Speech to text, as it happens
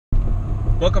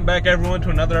Welcome back everyone to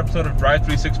another episode of Drive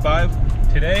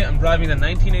 365. Today I'm driving the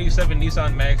 1987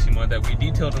 Nissan Maxima that we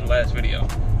detailed in the last video.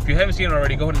 If you haven't seen it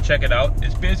already, go ahead and check it out.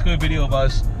 It's basically a video of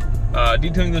us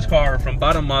detailing this car from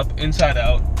bottom up, inside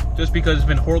out, just because it's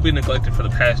been horribly neglected for the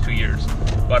past 2 years.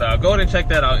 But go ahead and check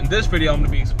that out. In this video, I'm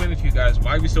going to be explaining to you guys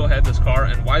why we still had this car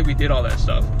and why we did all that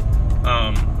stuff.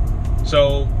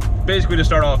 So basically, to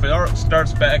start off, it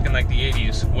starts back in like the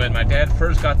 80s when my dad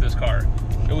first got this car.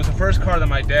 It was the first car that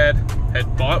my dad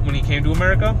had bought when he came to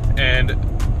America, and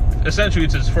essentially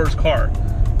it's his first car.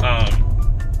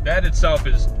 That itself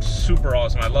is super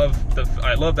awesome. I love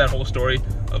that whole story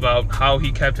about how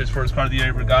he kept his first car that he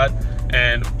ever got,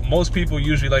 and most people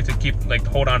usually like to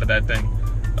hold on to that thing.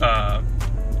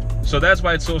 So that's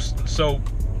why it's so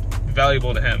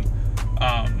valuable to him.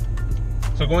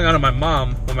 So going on to my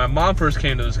mom, when my mom first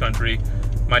came to this country,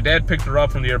 my dad picked her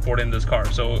up from the airport in this car.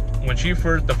 So when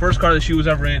the first car that she was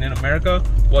ever in America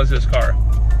was this car.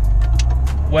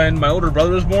 When my older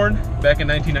brother was born back in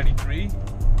 1993,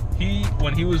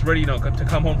 when he was ready, to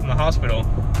come home from the hospital,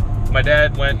 my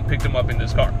dad went and picked him up in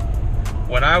this car.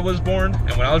 When I was born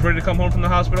and when I was ready to come home from the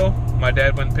hospital, my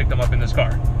dad went and picked him up in this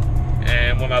car.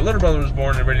 And when my little brother was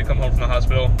born and ready to come home from the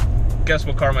hospital, guess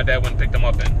what car my dad went and picked him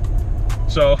up in?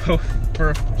 So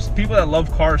for people that love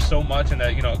cars so much and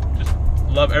that, just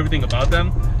love everything about them,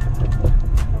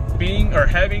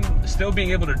 still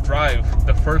being able to drive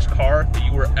the first car that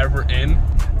you were ever in,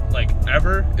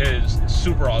 ever, is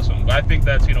super awesome. But I think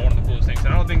that's, one of the coolest things.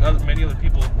 And I don't think many other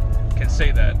people can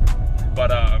say that.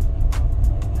 But,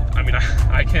 I mean,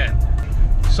 I can.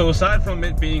 So aside from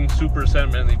it being super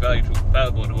sentimentally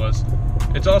valuable to us,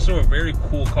 it's also a very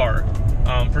cool car.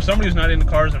 For somebody who's not into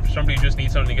cars and for somebody who just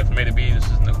needs something to get from A to B, this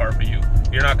isn't the car for you.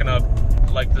 You're not gonna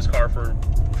like this car for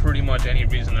pretty much any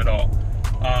reason at all.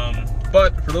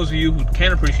 But for those of you who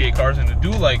can appreciate cars and who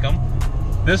do like them,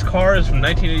 this car is from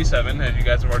 1987, as you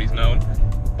guys have already known.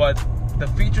 But the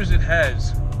features it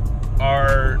has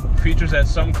are features that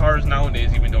some cars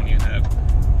nowadays even don't even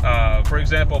have. For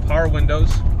example, power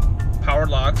windows, power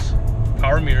locks,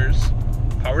 power mirrors,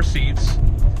 power seats.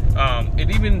 It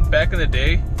even back in the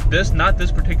day, not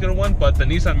this particular one, but the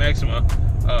Nissan Maxima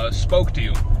spoke to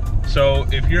you. So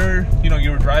if you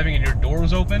were driving and your door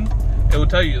was open, it would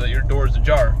tell you that your door is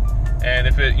ajar. And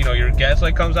if your gas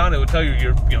light comes on, it would tell you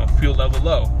your fuel level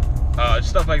low.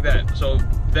 Stuff like that. So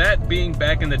that being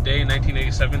back in the day in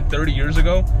 1987, 30 years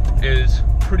ago, is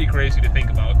pretty crazy to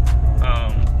think about.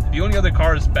 The only other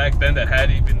cars back then that had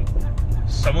even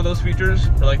some of those features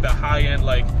were like the high-end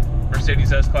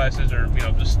Mercedes S-classes or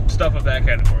just stuff of that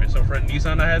category. So for a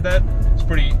Nissan, I had that. It's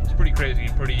pretty crazy,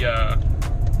 pretty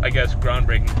I guess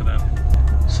groundbreaking for them.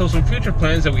 So some future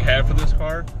plans that we have for this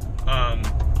car.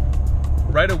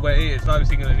 Right away, it's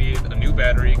obviously going to need a new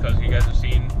battery because you guys have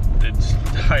seen it's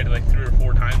died like 3 or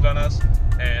 4 times on us.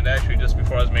 And actually, just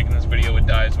before I was making this video, it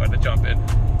died, so I had to jump it.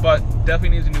 But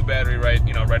definitely needs a new battery, right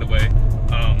away.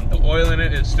 The oil in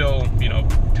it is still,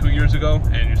 2 years ago,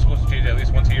 and you're supposed to change it at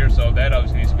least once a year, so that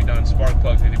obviously needs to be done. Spark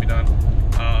plugs need to be done.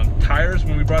 Tires,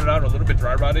 when we brought it out, are a little bit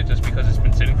dry rotted just because it's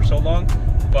been sitting for so long.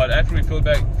 But after we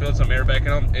filled some air back in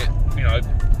them,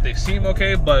 they seem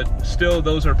okay, but still,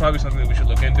 those are probably something that we should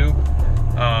look into.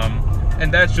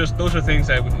 And those are things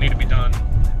that would need to be done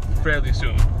fairly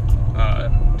soon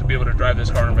to be able to drive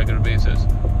this car on a regular basis.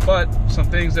 But some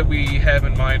things that we have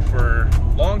in mind for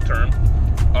long term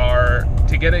are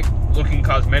to get it looking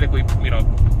cosmetically,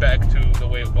 back to the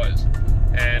way it was.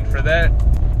 And for that,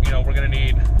 we're gonna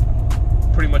need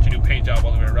pretty much a new paint job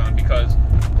all the way around, because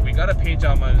we got a paint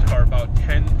job on this car about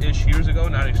 10-ish years ago,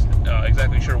 not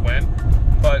exactly sure when,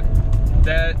 but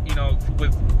that,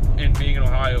 in being in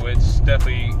Ohio, it's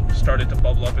definitely started to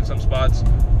bubble up in some spots.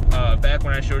 Back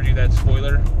when I showed you that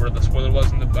spoiler, where the spoiler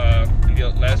was in the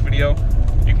last video,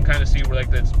 you can kind of see where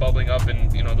that's bubbling up in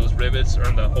those rivets or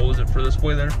in the holes for the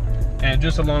spoiler, and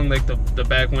just along the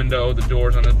back window, the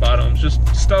doors on the bottoms, just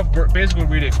stuff basically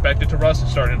we'd expect it to rust,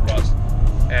 it's starting to rust.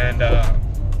 And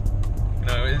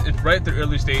it's right at the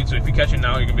early stage, so if you catch it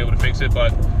now, you're gonna be able to fix it. But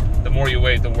the more you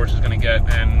wait, the worse it's gonna get,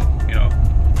 and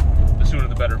the sooner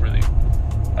the better, really.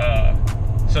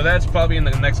 So that's probably in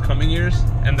the next coming years.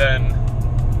 And then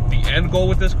the end goal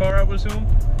with this car, I would assume,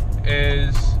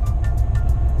 is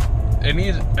it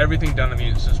needs everything done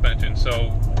in the suspension. So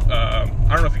I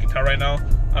don't know if you can tell right now,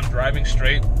 I'm driving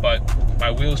straight, but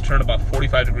my wheels turn about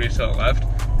 45 degrees to the left,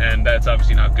 and that's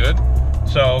obviously not good.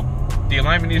 So the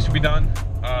alignment needs to be done.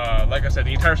 Like I said,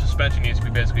 the entire suspension needs to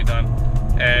be basically done.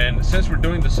 And since we're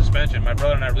doing the suspension, my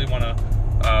brother and I really want to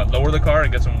lower the car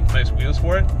and get some nice wheels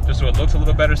for it, just so it looks a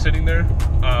little better sitting there.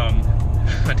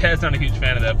 My dad's not a huge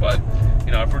fan of that, but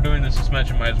if we're doing the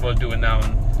suspension, might as well do it now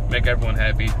and make everyone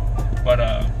happy.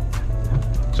 But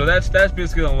so that's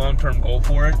basically the long-term goal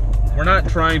for it. We're not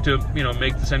trying to, you know,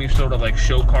 make this any sort of like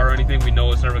show car or anything. We know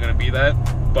it's never going to be that,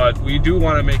 but we do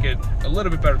want to make it a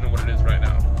little bit better than what it is right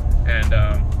now. And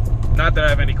not that I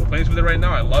have any complaints with it right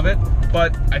now. I love it,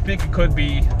 but I think it could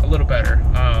be a little better.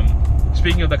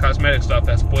 Speaking of the cosmetic stuff,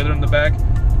 that spoiler in the back,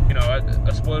 you know,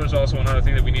 a spoiler is also another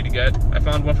thing that we need to get. I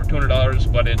found one for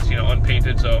 $200, but it's, you know,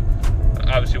 unpainted. So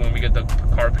obviously when we get the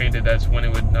car painted, that's when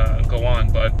it would go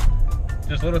on. But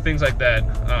just little things like that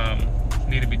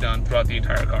need to be done throughout the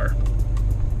entire car.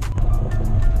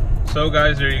 So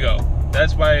guys, there you go.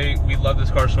 That's why we love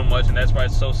this car so much, and that's why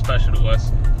it's so special to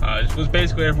us. It was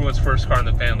basically everyone's first car in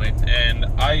the family, and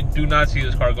I do not see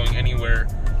this car going anywhere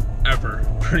ever,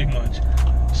 pretty much.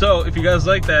 So if you guys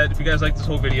like that, if you guys like this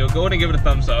whole video, go ahead and give it a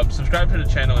thumbs up, subscribe to the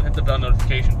channel, and hit the bell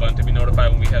notification button to be notified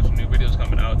when we have some new videos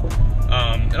coming out.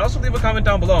 And also leave a comment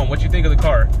down below on what you think of the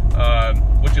car,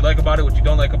 what you like about it, what you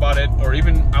don't like about it, or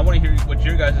even I want to hear what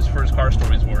your guys' first car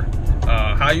stories were.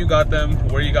 How you got them,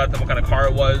 where you got them, what kind of car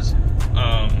it was,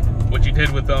 what you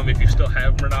did with them, if you still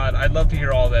have them or not. I'd love to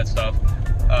hear all that stuff.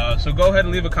 So go ahead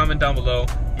and leave a comment down below.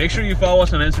 Make sure you follow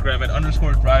us on Instagram at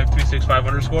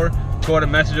 _drive365_. Go ahead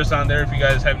and message us on there if you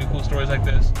guys have any cool stories like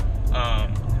this.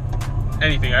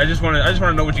 Anything. I just want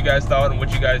to know what you guys thought and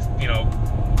what you guys, you know,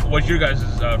 what your guys'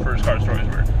 first car stories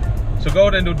were. So go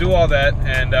ahead and do all that,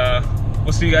 and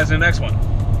we'll see you guys in the next one.